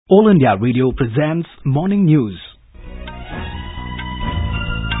All India Radio presents Morning News.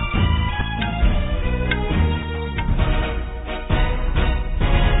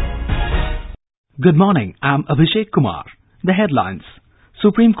 Good morning, I'm Abhishek Kumar. The headlines.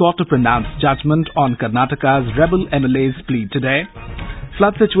 Supreme Court to pronounce judgment on Karnataka's rebel MLA's plea today.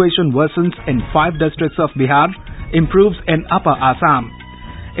 Flood situation worsens in 5 districts of Bihar, improves in Upper Assam.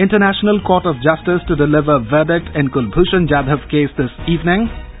 International Court of Justice to deliver verdict in Kulbhushan Jadhav case this evening.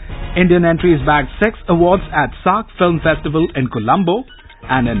 Indian entries bagged 6 awards at SARC Film Festival in Colombo.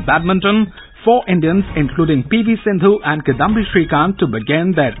 And in badminton, 4 Indians including PV Sindhu and Kidambi Srikanth to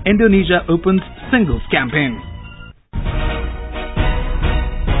begin their Indonesia Open's singles campaign.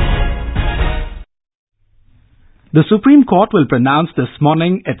 The Supreme Court will pronounce this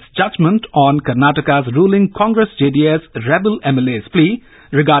morning its judgment on Karnataka's ruling Congress JDS rebel MLA's plea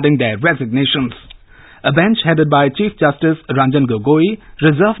regarding their resignations. A bench headed by Chief Justice Ranjan Gogoi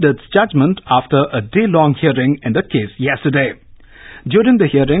reserved its judgment after a day-long hearing in the case yesterday. During the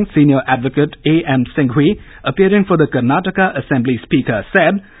hearing, Senior Advocate A.M. Singhvi, appearing for the Karnataka Assembly Speaker,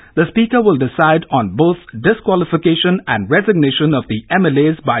 said the Speaker will decide on both disqualification and resignation of the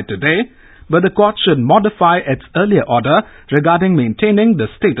MLAs by today, but the court should modify its earlier order regarding maintaining the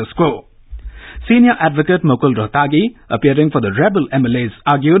status quo. Senior Advocate Mukul Rohtagi, appearing for the rebel MLAs,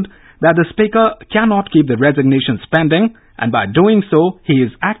 argued that the Speaker cannot keep the resignations pending, and by doing so, he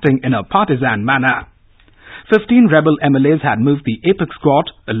is acting in a partisan manner. 15 rebel MLAs had moved the apex court,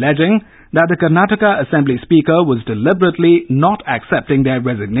 alleging that the Karnataka Assembly Speaker was deliberately not accepting their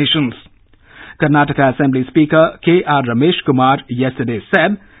resignations. Karnataka Assembly Speaker K.R. Ramesh Kumar yesterday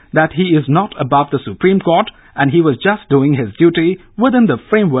said that he is not above the Supreme Court and he was just doing his duty within the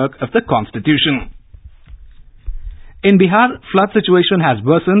framework of the Constitution. In Bihar, flood situation has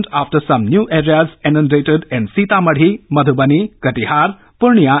worsened after some new areas inundated in Sitamarhi, Madhubani, Katihar,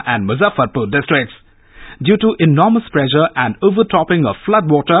 Purnia and Muzaffarpur districts. Due to enormous pressure and overtopping of flood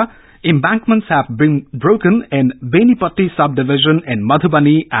water, embankments have been broken in Benipatti subdivision in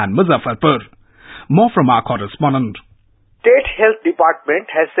Madhubani and Muzaffarpur. More from our correspondent. State Health Department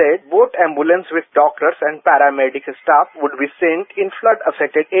has said both ambulance with doctors and paramedic staff would be sent in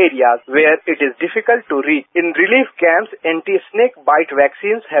flood-affected areas where it is difficult to reach. In relief camps, anti-snake bite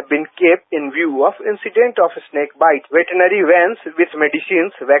vaccines have been kept in view of incident of snake bite. Veterinary vans with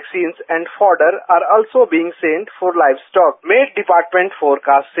medicines, vaccines and fodder are also being sent for livestock. Met Department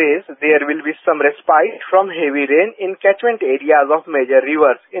forecast says there will be some respite from heavy rain in catchment areas of major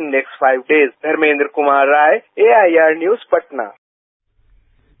rivers in next 5 days. Dharmendra Kumar Rai, AIR News, Patna.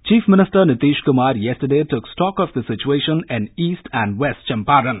 Chief Minister Nitish Kumar yesterday took stock of the situation in East and West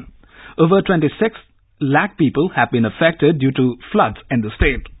Champaran. Over 26 lakh people have been affected due to floods in the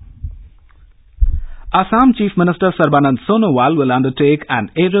state. Assam Chief Minister Sarbanand Sonowal will undertake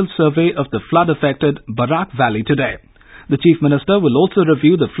an aerial survey of the flood-affected Barak Valley today. The Chief Minister will also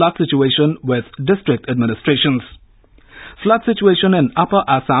review the flood situation with district administrations. Flood situation in Upper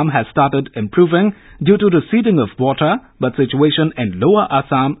Assam has started improving due to receding of water, but situation in Lower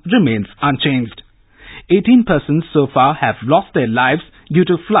Assam remains unchanged. 18 persons so far have lost their lives due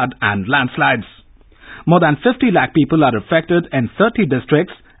to flood and landslides. More than 50 lakh people are affected in 30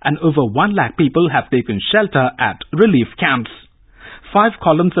 districts and over 1 lakh people have taken shelter at relief camps. 5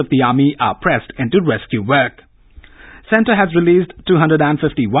 columns of the army are pressed into rescue work. Centre has released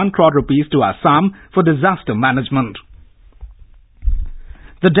 251 crore rupees to Assam for disaster management.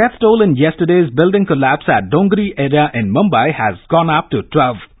 The death toll in yesterday's building collapse at Dongri area in Mumbai has gone up to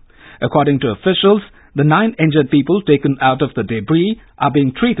 12. According to officials, the 9 injured people taken out of the debris are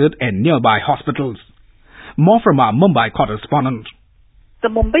being treated in nearby hospitals. More from our Mumbai correspondent. The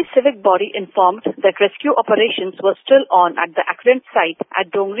Mumbai Civic Body informed that rescue operations were still on at the accident site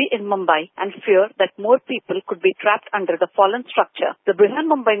at Dongri in Mumbai and fear that more people could be trapped under the fallen structure. The Brihan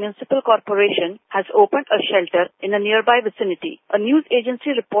Mumbai Municipal Corporation has opened a shelter in a nearby vicinity. A news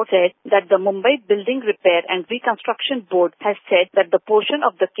agency report said that the Mumbai Building Repair and Reconstruction Board has said that the portion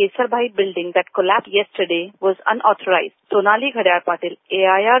of the Kesarbhai building that collapsed yesterday was unauthorized. Sonali Ghadiyar Patil,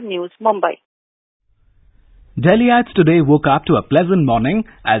 AIR News, Mumbai. Delhiites today woke up to a pleasant morning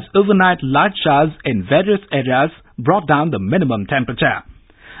as overnight light showers in various areas brought down the minimum temperature.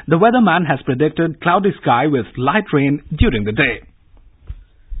 The weatherman has predicted cloudy sky with light rain during the day.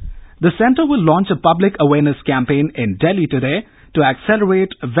 The centre will launch a public awareness campaign in Delhi today to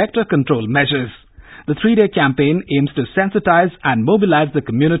accelerate vector control measures. The 3-day campaign aims to sensitize and mobilize the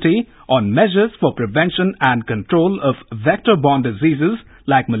community on measures for prevention and control of vector-borne diseases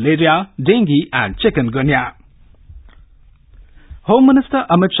like malaria, dengue and chikungunya. Home Minister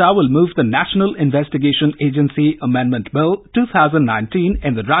Amit Shah will move the National Investigation Agency Amendment Bill 2019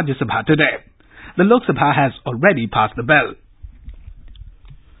 in the Rajya Sabha today. The Lok Sabha has already passed the bill.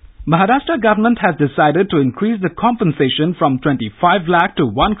 Maharashtra government has decided to increase the compensation from 25 lakh to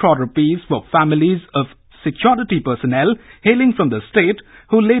 1 crore rupees for families of security personnel hailing from the state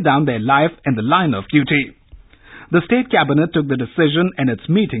who lay down their life in the line of duty. The state cabinet took the decision in its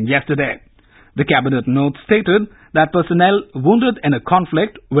meeting yesterday. The cabinet note stated that personnel wounded in a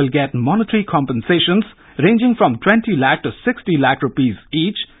conflict will get monetary compensations ranging from 20 lakh to 60 lakh rupees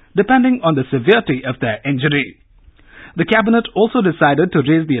each, depending on the severity of their injury. The cabinet also decided to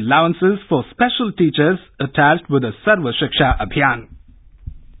raise the allowances for special teachers attached with the Sarva Shiksha Abhiyan.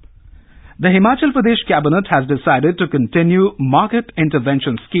 The Himachal Pradesh cabinet has decided to continue market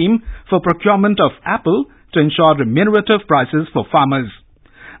intervention scheme for procurement of apple to ensure remunerative prices for farmers.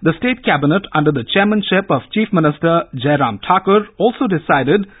 The state cabinet under the chairmanship of Chief Minister Jairam Thakur also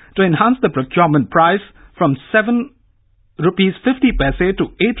decided to enhance the procurement price from 7 rupees 50 paise to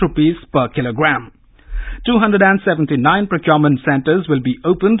 8 rupees per kilogram. 279 procurement centres will be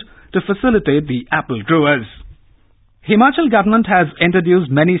opened to facilitate the apple growers. Himachal government has introduced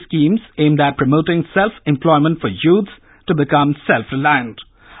many schemes aimed at promoting self-employment for youths to become self-reliant.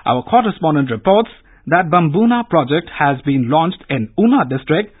 Our correspondent reports that Bambuna project has been launched in Una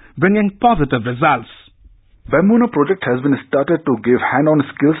district, bringing positive results. Bambuna project has been started to give hand-on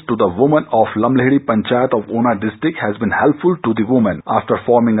skills to the women of Lamlehdi Panchayat of Una district has been helpful to the women. After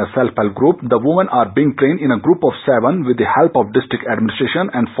forming a self-help group, the women are being trained in a group of 7 with the help of district administration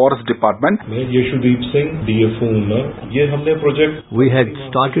and forest department. We had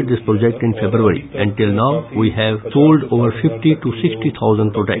started this project in February. Until now, we have sold over 50 to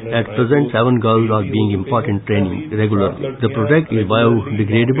 60,000 products. At present, 7 girls are being imparted training regularly. The product is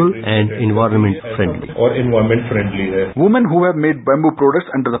biodegradable and environment friendly. Women who have made bamboo products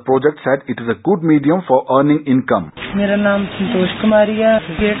under the project said it is a good medium for earning income. मेरा नाम संतोष कुमारी है।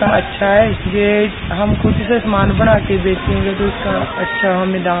 ये काम अच्छा है, इसलिए हम खुद से सामान बना के बेचेंगे तो इसका अच्छा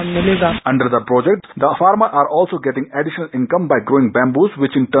हमें दाम मिलेगा. Under the project, the farmers are also getting additional income by growing bamboos,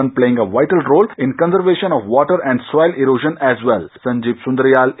 which in turn playing a vital role in conservation of water and soil erosion as well. Sanjeev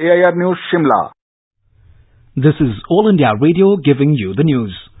Sundaryal, AIR News, Shimla. This is All India Radio giving you the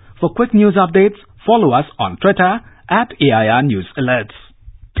news. For quick news updates, follow us on Twitter at AIR News Alerts.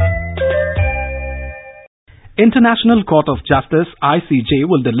 International Court of Justice ICJ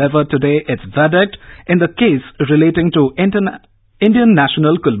will deliver today its verdict in the case relating to Indian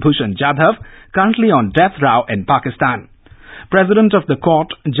national Kulbhushan Jadhav, currently on death row in Pakistan. President of the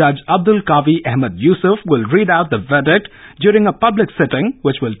court, Judge Abdul Qavi Ahmed Yusuf, will read out the verdict during a public sitting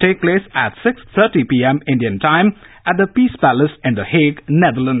which will take place at 6:30 p.m. Indian time at the Peace Palace in The Hague,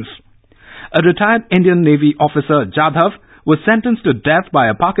 Netherlands. A retired Indian Navy officer, Jadhav, was sentenced to death by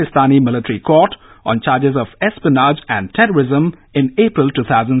a Pakistani military court on charges of espionage and terrorism in April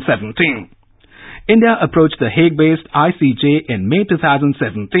 2017. India approached the Hague-based ICJ in May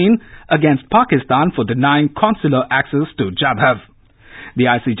 2017 against Pakistan for denying consular access to Jadhav.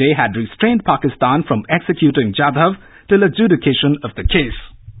 The ICJ had restrained Pakistan from executing Jadhav till adjudication of the case.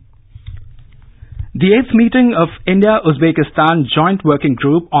 The 8th meeting of India-Uzbekistan Joint Working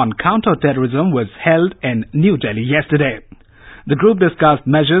Group on Counter-Terrorism was held in New Delhi yesterday. The group discussed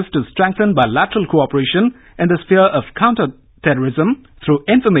measures to strengthen bilateral cooperation in the sphere of counter-terrorism through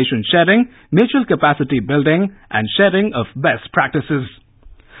information sharing, mutual capacity building, and sharing of best practices.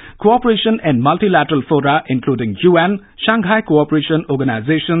 Cooperation in multilateral fora including UN, Shanghai Cooperation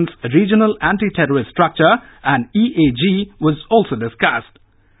Organization's Regional Anti-Terrorist Structure, and EAG was also discussed.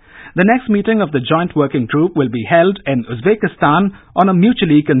 The next meeting of the Joint Working Group will be held in Uzbekistan on a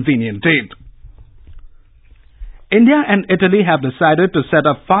mutually convenient date. India and Italy have decided to set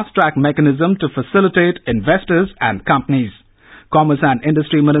up fast-track mechanism to facilitate investors and companies. Commerce and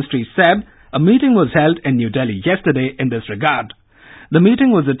Industry Ministry said a meeting was held in New Delhi yesterday in this regard. The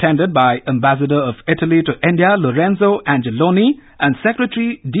meeting was attended by Ambassador of Italy to India Lorenzo Angeloni and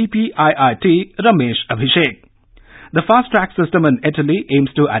Secretary DPIIT Ramesh Abhishek. The fast-track system in Italy aims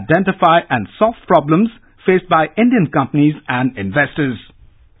to identify and solve problems faced by Indian companies and investors.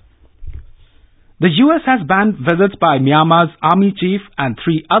 The US has banned visits by Myanmar's army chief and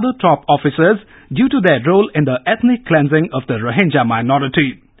 3 other top officers due to their role in the ethnic cleansing of the Rohingya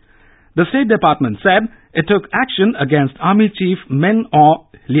minority. The State Department said it took action against Army Chief Min Aung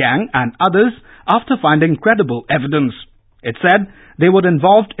Hlaing and others after finding credible evidence. It said they were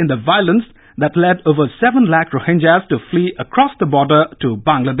involved in the violence that led over 7 lakh Rohingyas to flee across the border to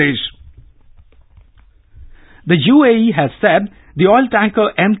Bangladesh. The UAE has said the oil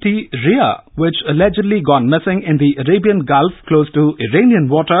tanker MT Rhea, which allegedly gone missing in the Arabian Gulf close to Iranian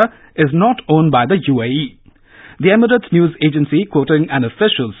water, is not owned by the UAE. The Emirates news agency, quoting an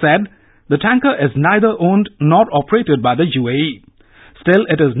official, said the tanker is neither owned nor operated by the UAE. Still,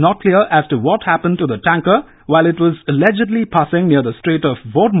 it is not clear as to what happened to the tanker while it was allegedly passing near the Strait of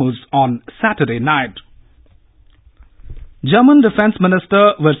Hormuz on Saturday night. German Defense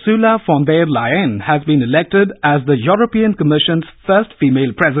Minister Ursula von der Leyen has been elected as the European Commission's first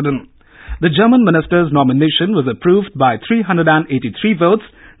female president. The German minister's nomination was approved by 383 votes,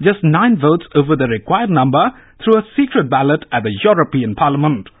 just 9 votes over the required number, through a secret ballot at the European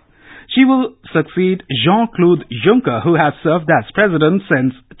Parliament. She will succeed Jean-Claude Juncker, who has served as president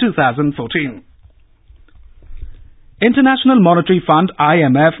since 2014. International Monetary Fund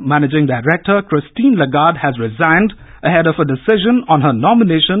 (IMF) Managing Director Christine Lagarde has resigned ahead of a decision on her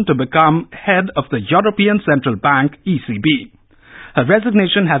nomination to become head of the European Central Bank (ECB). Her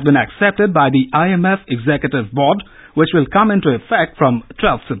resignation has been accepted by the IMF Executive Board, which will come into effect from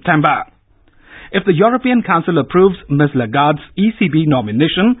 12 September. If the European Council approves Ms. Lagarde's ECB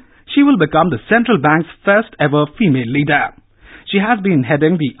nomination, she will become the central bank's first ever female leader. She has been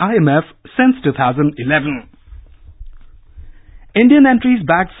heading the IMF since 2011. Indian entries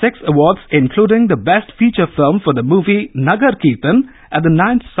bagged 6 awards, including the Best Feature Film for the movie Nagar Kirtan at the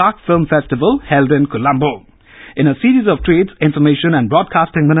 9th SAARC Film Festival held in Colombo. In a series of tweets, Information and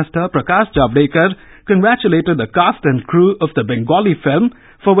Broadcasting Minister Prakash Javadekar congratulated the cast and crew of the Bengali film,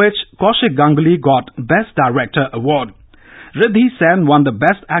 for which Kaushik Ganguly got Best Director Award. Riddhi Sen won the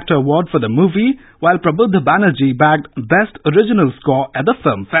Best Actor Award for the movie, while Prabuddha Banerjee bagged Best Original Score at the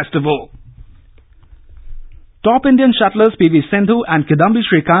film festival. Top Indian shuttlers PV Sindhu and Kidambi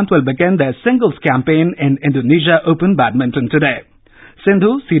Srikanth will begin their singles campaign in Indonesia Open Badminton today.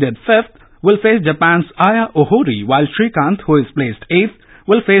 Sindhu, seeded 5th, will face Japan's Aya Ohori, while Srikanth, who is placed 8th,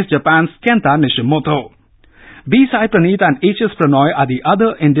 will face Japan's Kenta Nishimoto. B. Sai Praneeth and HS Pranoy are the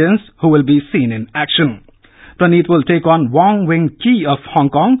other Indians who will be seen in action. Praneeth will take on Wong Wing Ki of Hong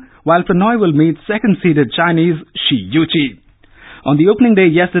Kong, while Pranoy will meet second-seeded Chinese Shi Yuqi. On the opening day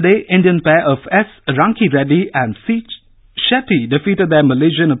yesterday, Indian pair of S. Ranki Reddy and C. Shetty defeated their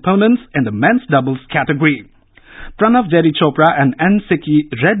Malaysian opponents in the men's doubles category. Pranav Jerry Chopra and N. Sikki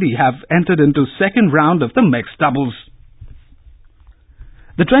Reddy have entered into second round of the mixed doubles.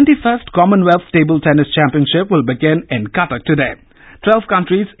 The 21st Commonwealth Table Tennis Championship will begin in Cuttack today. 12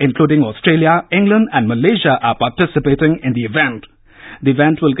 countries, including Australia, England and Malaysia, are participating in the event. The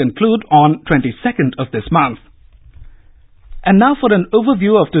event will conclude on 22nd of this month. And now for an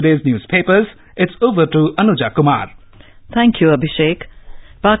overview of today's newspapers, it's over to Anuja Kumar. Thank you, Abhishek.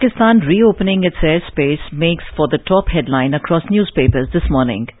 Pakistan reopening its airspace makes for the top headline across newspapers this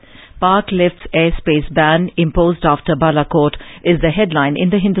morning. Pak lifts airspace ban imposed after Balakot is the headline in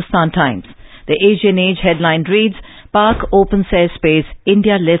the Hindustan Times. The Asian Age headline reads, Pak opens airspace,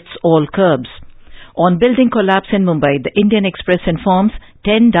 India lifts all curbs. On building collapse in Mumbai, the Indian Express informs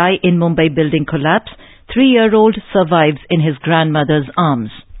 10 die in Mumbai building collapse. 3-year-old survives in his grandmother's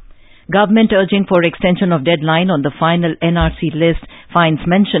arms. Government urging for extension of deadline on the final NRC list finds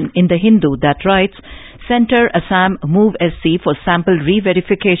mention in the Hindu that writes, Centre Assam move SC for sample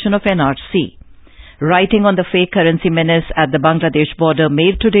re-verification of NRC. Writing on the fake currency menace at the Bangladesh border,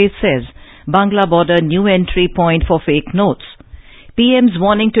 Mail Today says, Bangla border new entry point for fake notes. PM's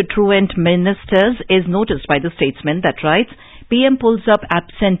warning to truant ministers is noticed by the Statesman that writes, PM pulls up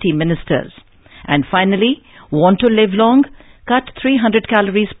absentee ministers. And finally, want to live long? Cut 300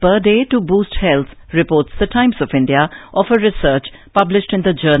 calories per day to boost health, reports the Times of India of a research published in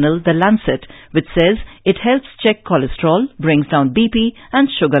the journal The Lancet, which says it helps check cholesterol, brings down BP and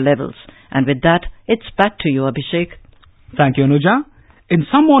sugar levels. And with that, it's back to you, Abhishek. Thank you, Anuja. In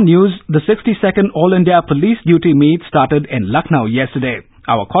some more news, the 62nd All India Police Duty Meet started in Lucknow yesterday.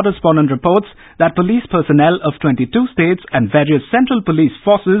 Our correspondent reports that police personnel of 22 states and various central police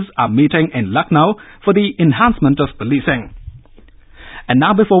forces are meeting in Lucknow for the enhancement of policing. And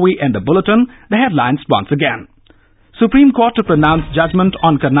now before we end the bulletin, the headlines once again. Supreme Court to pronounce judgment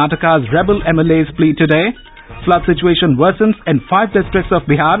on Karnataka's rebel MLA's plea today. Flood situation worsens in 5 districts of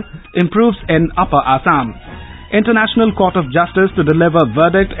Bihar, improves in Upper Assam. International Court of Justice to deliver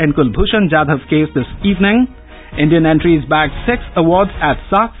verdict in Kulbhushan Jadhav case this evening. Indian entries bagged 6 awards at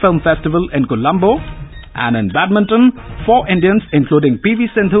SAARC Film Festival in Colombo. And in badminton, 4 Indians including PV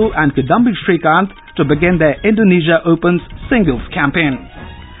Sindhu and Kidambi Srikanth to begin their Indonesia Open's singles campaign.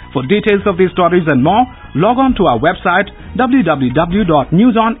 For details of these stories and more, log on to our website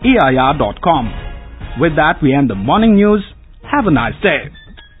www.newsonair.com. With that, we end the morning news. Have a nice day.